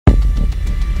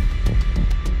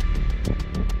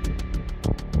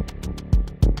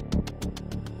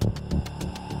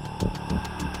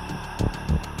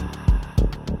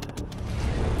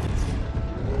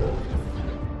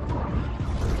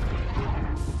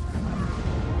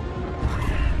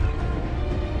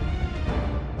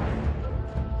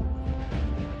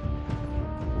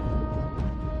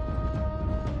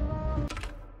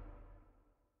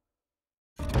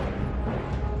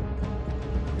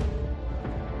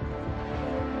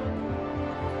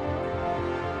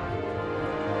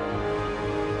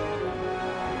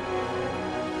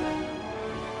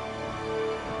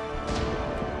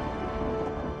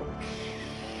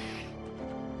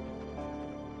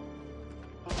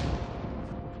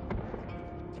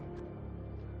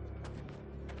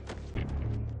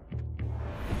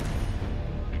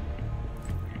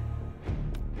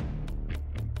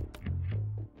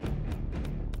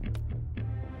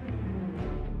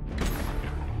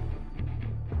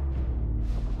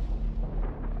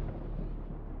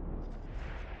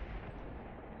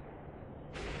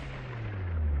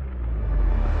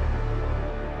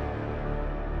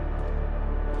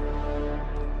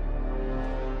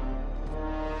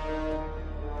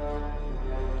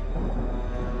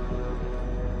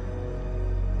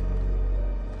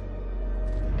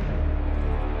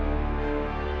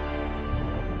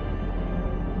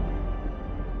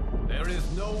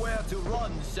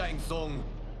run, Shang Tsung.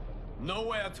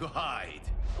 Nowhere to hide.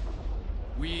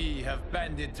 We have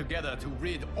banded together to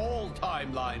rid all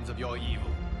timelines of your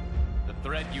evil. The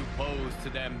threat you pose to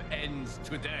them ends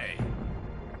today.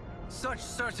 Such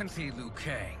certainty, Liu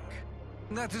Kang,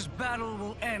 that this battle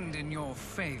will end in your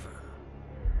favor.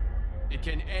 It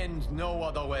can end no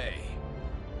other way.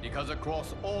 Because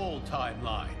across all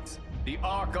timelines, the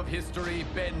arc of history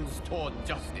bends toward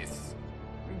justice.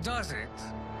 Does it?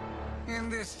 In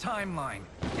this timeline,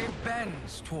 it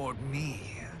bends toward me.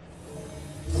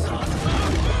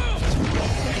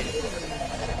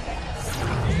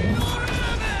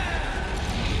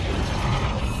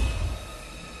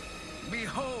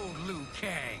 Behold, Liu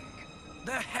Kang,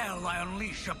 the hell I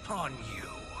unleash upon you.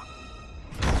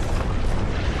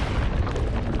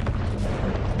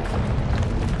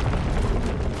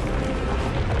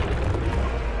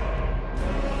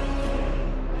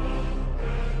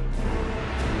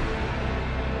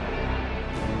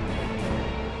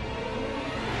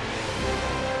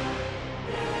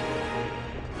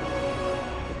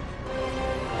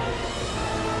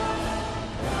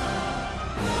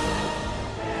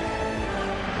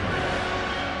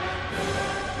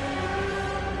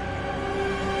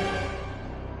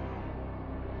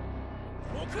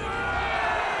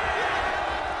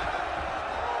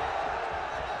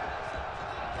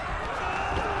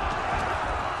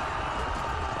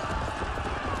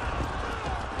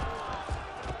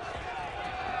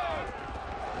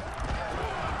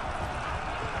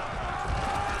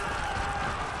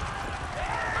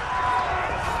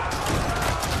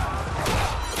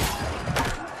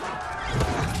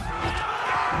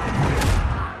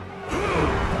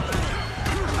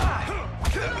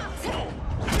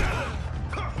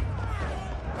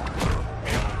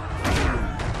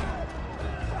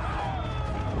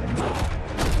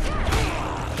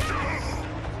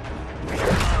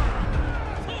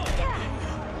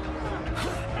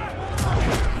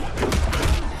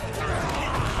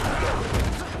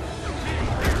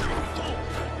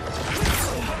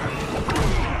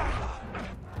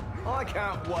 I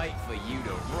can't wait for you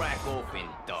to rack off and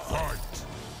die. Fight!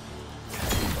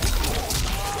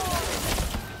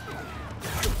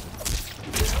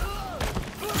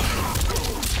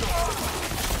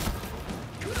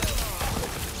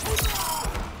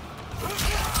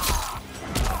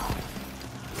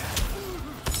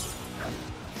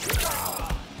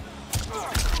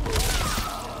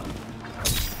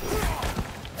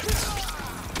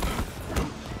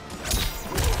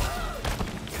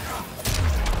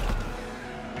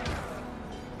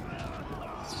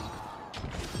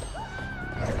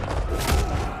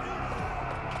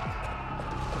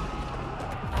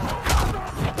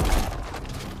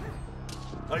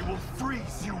 I will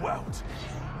freeze you out!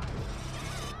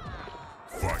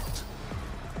 Fight!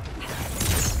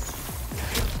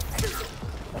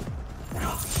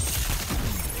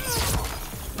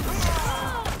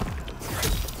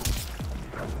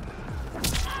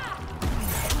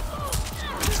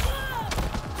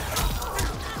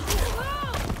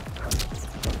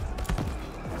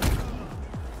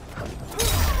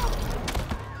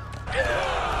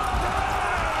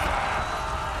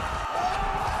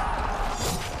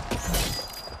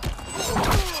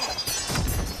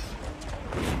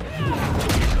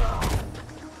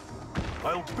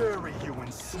 I'll bury you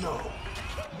in snow.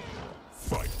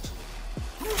 Fight.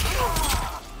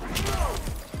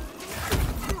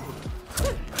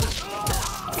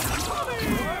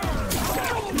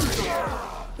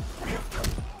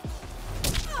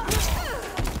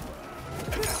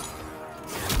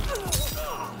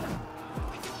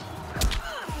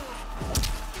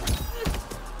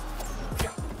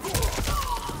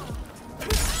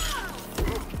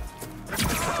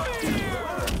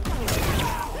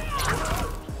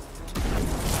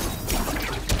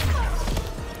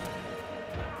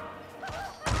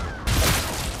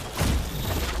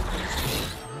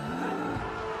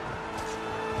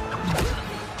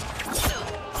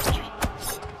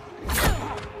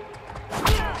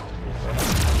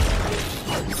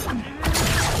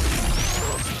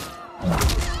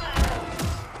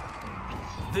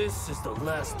 This is the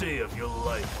last day of your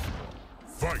life.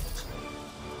 Fight!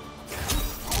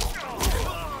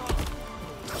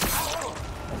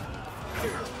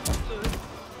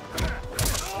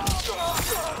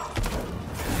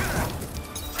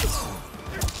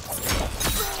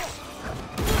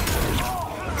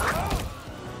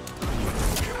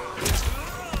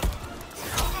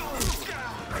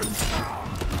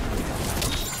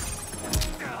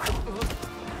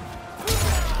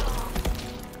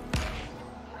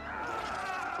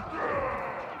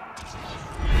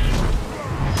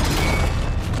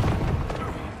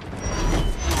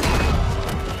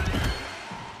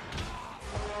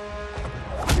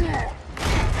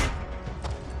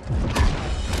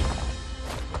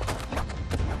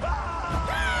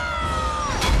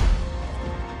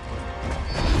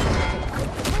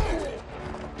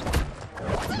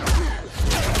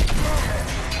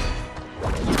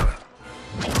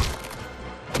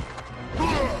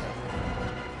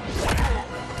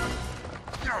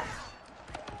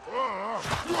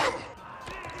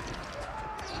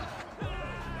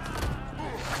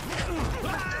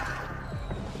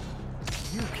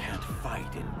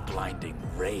 fight in blinding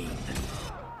rain.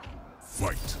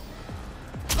 Fight.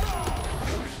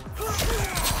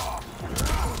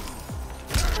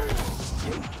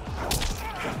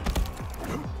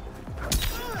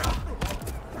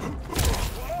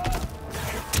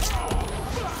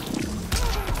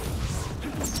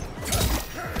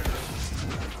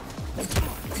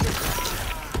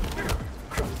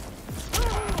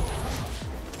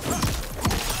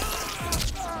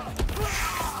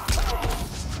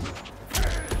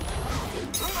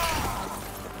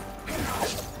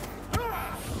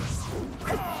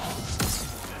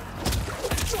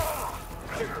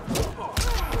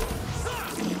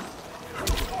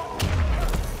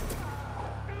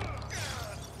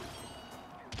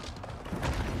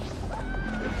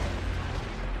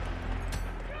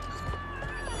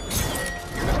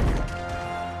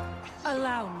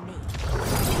 Allow me.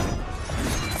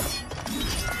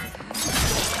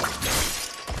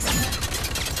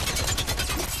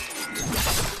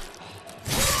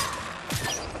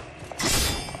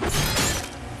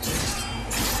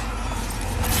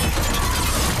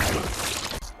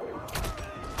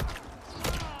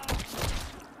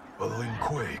 A Lin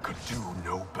Kuei could do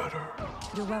no better.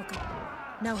 You're welcome.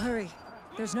 Now hurry.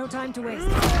 There's no time to waste.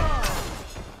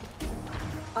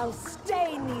 I'll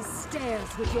stain these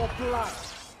stairs with your blood.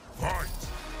 Fight!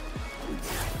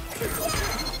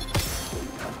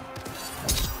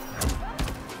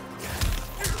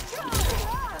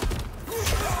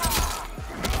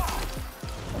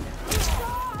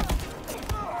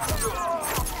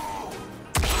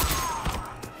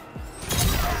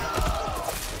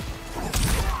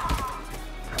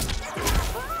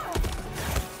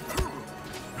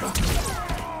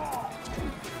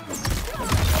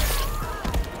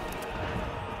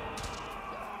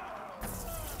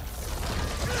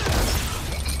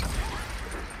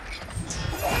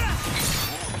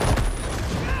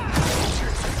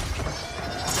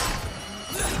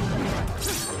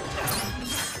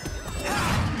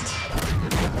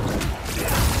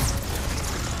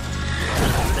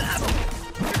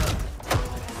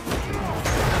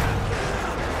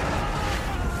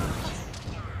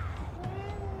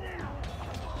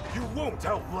 You won't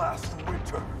outlast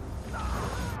winter.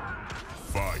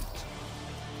 Fight!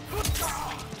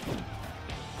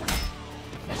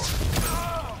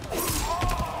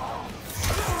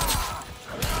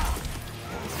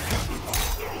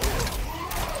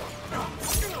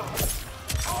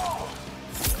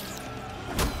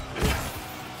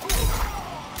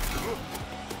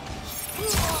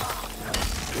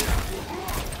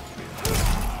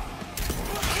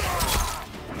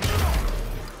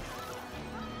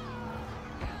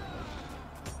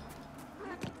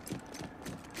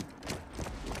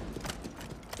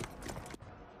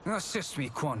 Assist me,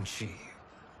 Quan Chi.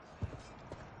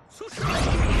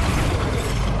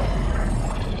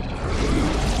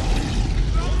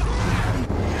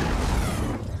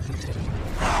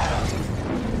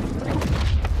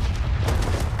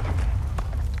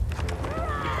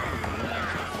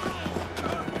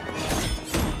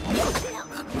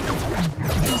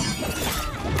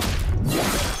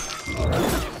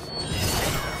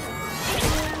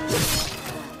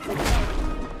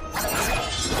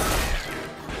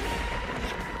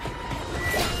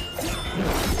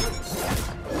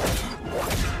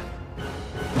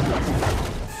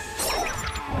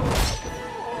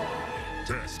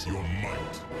 Test your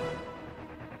might.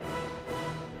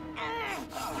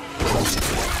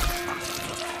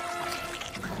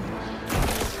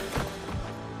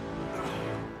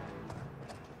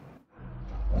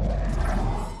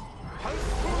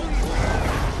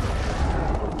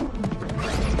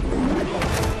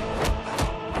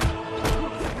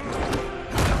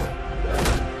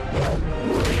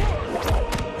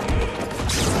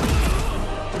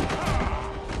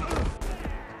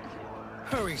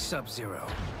 Hurry, Sub-Zero.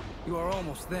 You are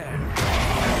almost there.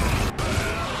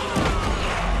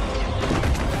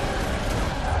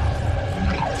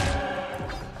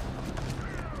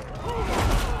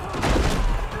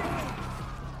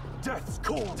 Death's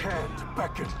cold hand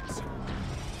beckons.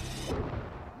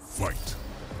 Fight!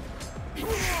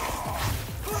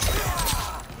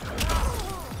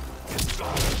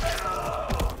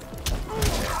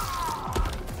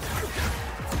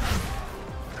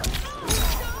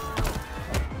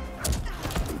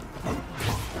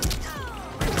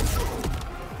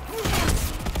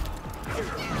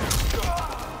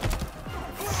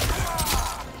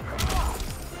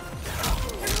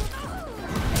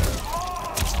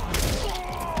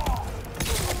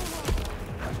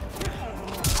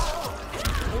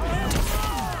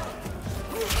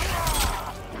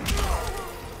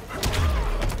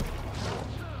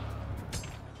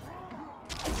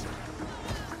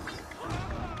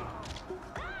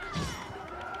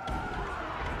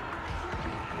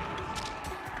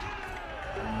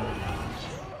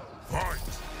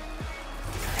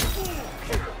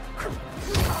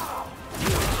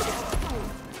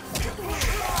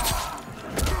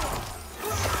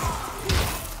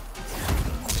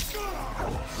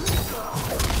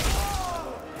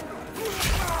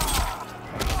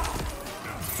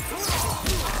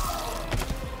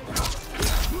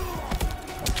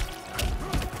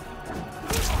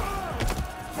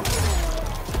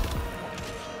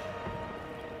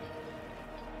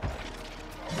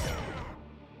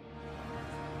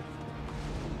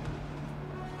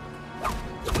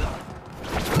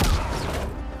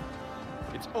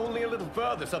 Only a little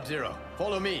further, Sub-Zero.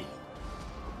 Follow me.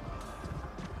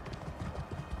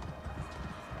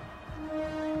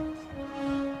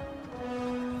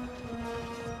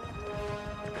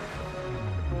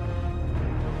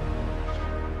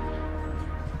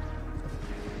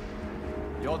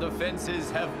 Your defenses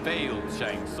have failed,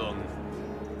 Shang Tsung.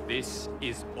 This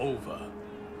is over.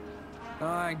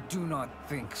 I do not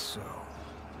think so.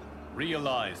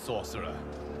 Realize, Sorcerer,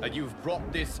 that you've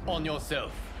brought this on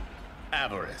yourself.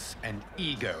 Avarice and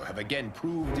ego have again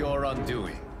proved your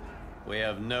undoing. We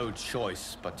have no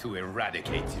choice but to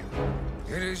eradicate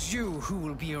you. It is you who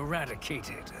will be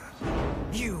eradicated.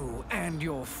 You and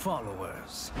your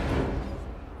followers.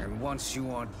 And once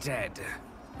you are dead,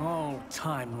 all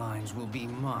timelines will be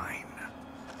mine.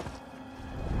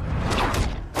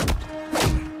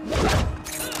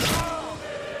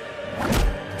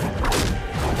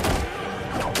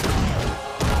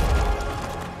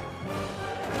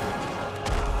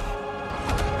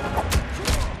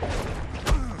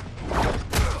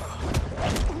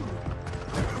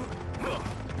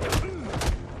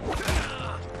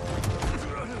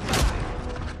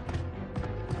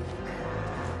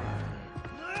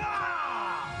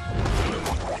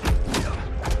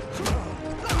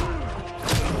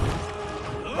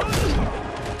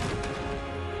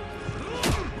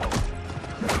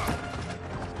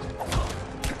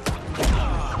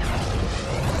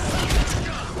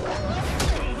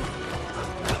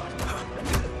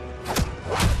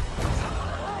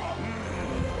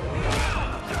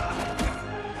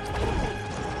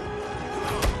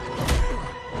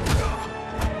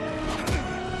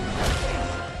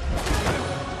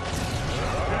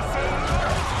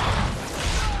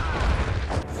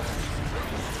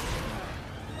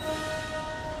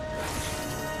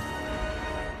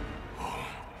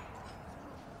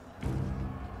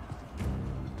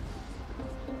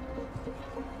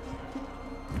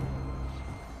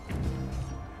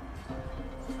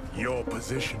 Your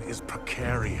position is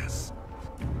precarious.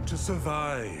 To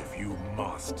survive, you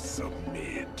must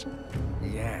submit.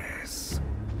 Yes.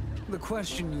 The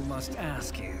question you must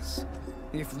ask is,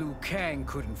 if Liu Kang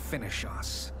couldn't finish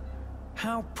us,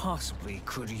 how possibly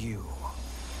could you?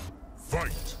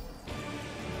 Fight!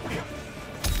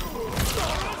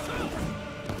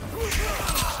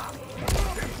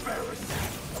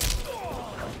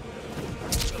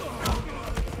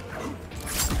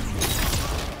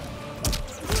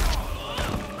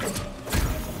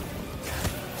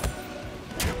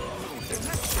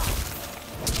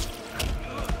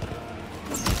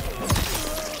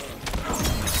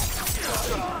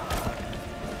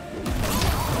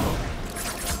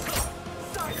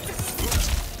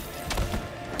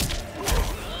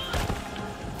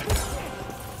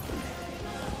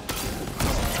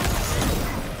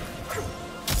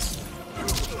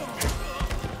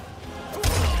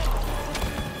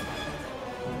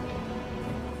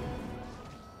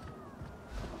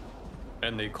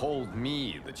 And they called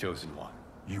me the Chosen One.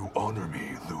 You honor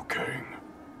me, Liu Kang.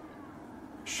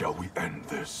 Shall we end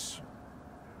this?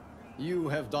 You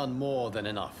have done more than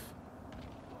enough.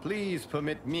 Please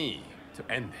permit me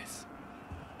to end this.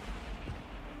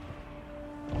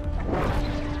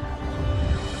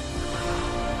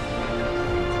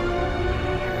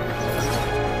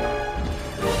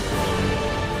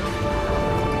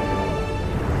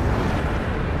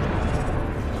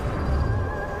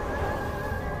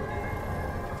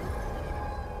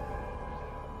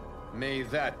 May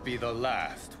that be the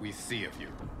last we see of you.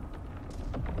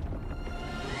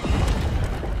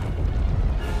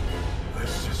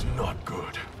 This is not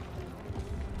good.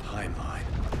 Timeline.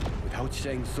 Without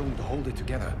Shang Tsung to hold it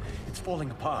together, it's falling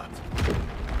apart.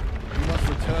 You must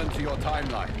return to your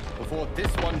timeline before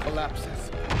this one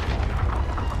collapses.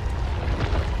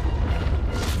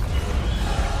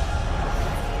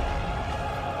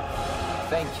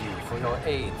 Thank you for your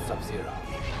aid, Sub-Zero.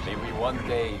 May we one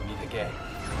day meet again.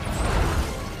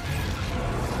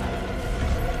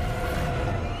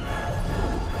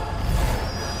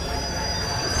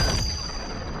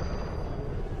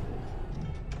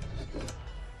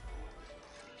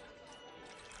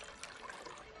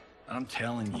 I'm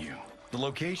telling you, the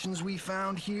locations we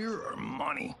found here are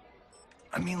money.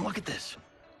 I mean, look at this.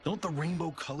 Don't the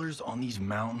rainbow colors on these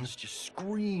mountains just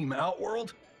scream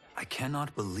Outworld? I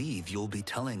cannot believe you'll be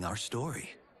telling our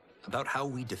story about how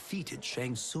we defeated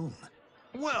Shang Tsung.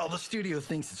 Well, the studio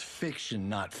thinks it's fiction,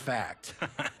 not fact.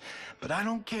 But I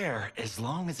don't care, as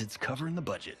long as it's covering the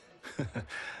budget.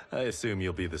 I assume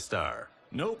you'll be the star.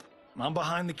 Nope, I'm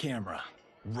behind the camera,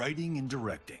 writing and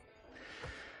directing.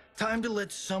 Time to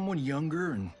let someone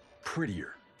younger and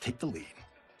prettier take the lead.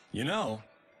 You know,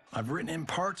 I've written in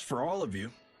parts for all of you,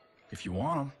 if you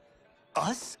want them.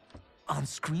 Us? On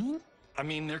screen? I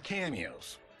mean, they're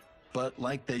cameos. But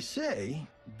like they say,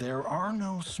 there are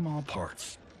no small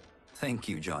parts. Thank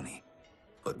you, Johnny.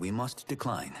 But we must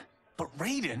decline. But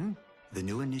Raiden? The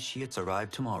new initiates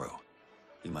arrive tomorrow.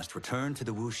 We must return to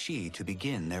the Wuxi to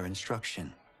begin their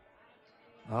instruction.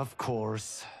 Of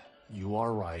course. You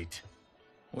are right.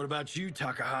 What about you,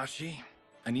 Takahashi?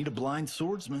 I need a blind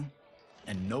swordsman.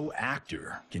 And no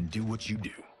actor can do what you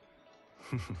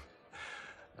do.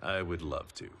 I would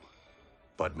love to.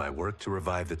 But my work to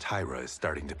revive the Tyra is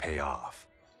starting to pay off.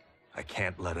 I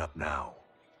can't let up now.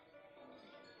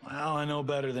 Well, I know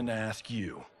better than to ask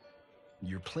you.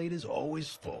 Your plate is always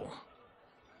full.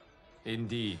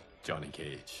 Indeed, Johnny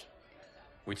Cage.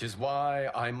 Which is why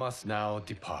I must now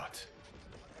depart.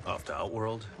 Off to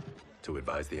Outworld? To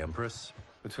advise the Empress?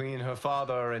 Between her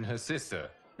father and her sister,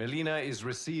 Melina is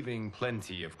receiving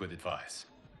plenty of good advice.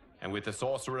 And with the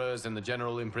sorcerers and the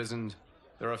general imprisoned,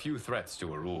 there are few threats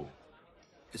to her rule.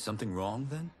 Is something wrong,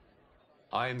 then?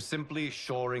 I am simply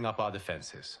shoring up our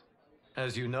defenses.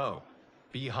 As you know,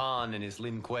 Bi-Han and his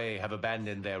Lin Kuei have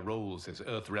abandoned their roles as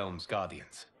Earthrealm's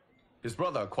guardians. His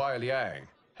brother, Kuai Liang,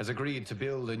 has agreed to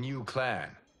build a new clan,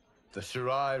 the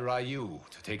Shirai Ryu,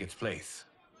 to take its place.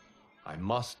 I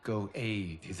must go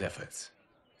aid his efforts.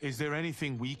 Is there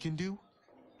anything we can do?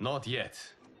 Not yet,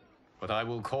 but I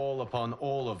will call upon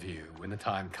all of you when the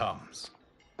time comes.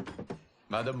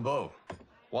 Madame Bo,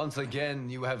 once again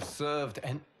you have served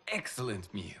an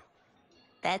excellent meal.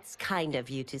 That's kind of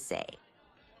you to say.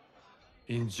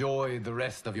 Enjoy the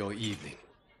rest of your evening.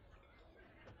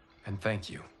 And thank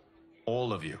you,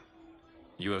 all of you.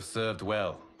 You have served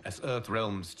well as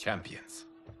Earthrealm's champions.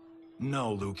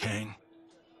 No, Liu Kang.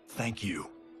 Thank you.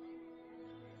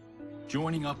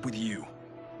 Joining up with you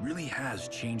really has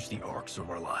changed the arcs of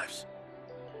our lives.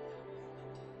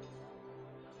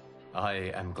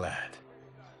 I am glad.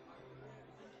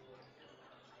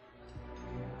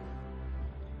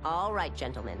 All right,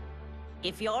 gentlemen.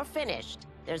 If you're finished,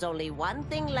 there's only one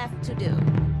thing left to do.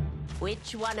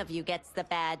 Which one of you gets the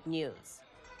bad news?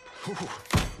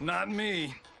 Not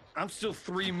me. I'm still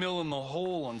 3 mil in the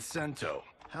hole on Sento.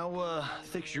 How,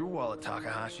 thick's your wallet,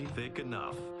 Takahashi? Thick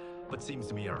enough. But seems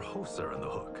to me our hosts are on the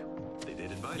hook. They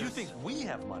did invite us. You think we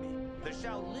have money? The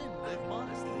Shaolin live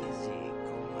modestly.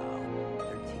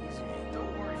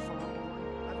 Don't worry, farm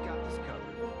boy. I've got this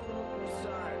covered.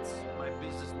 Besides, my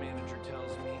business manager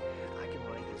tells me I can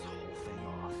write this whole thing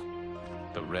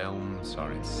off. The realms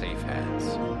are in safe hands.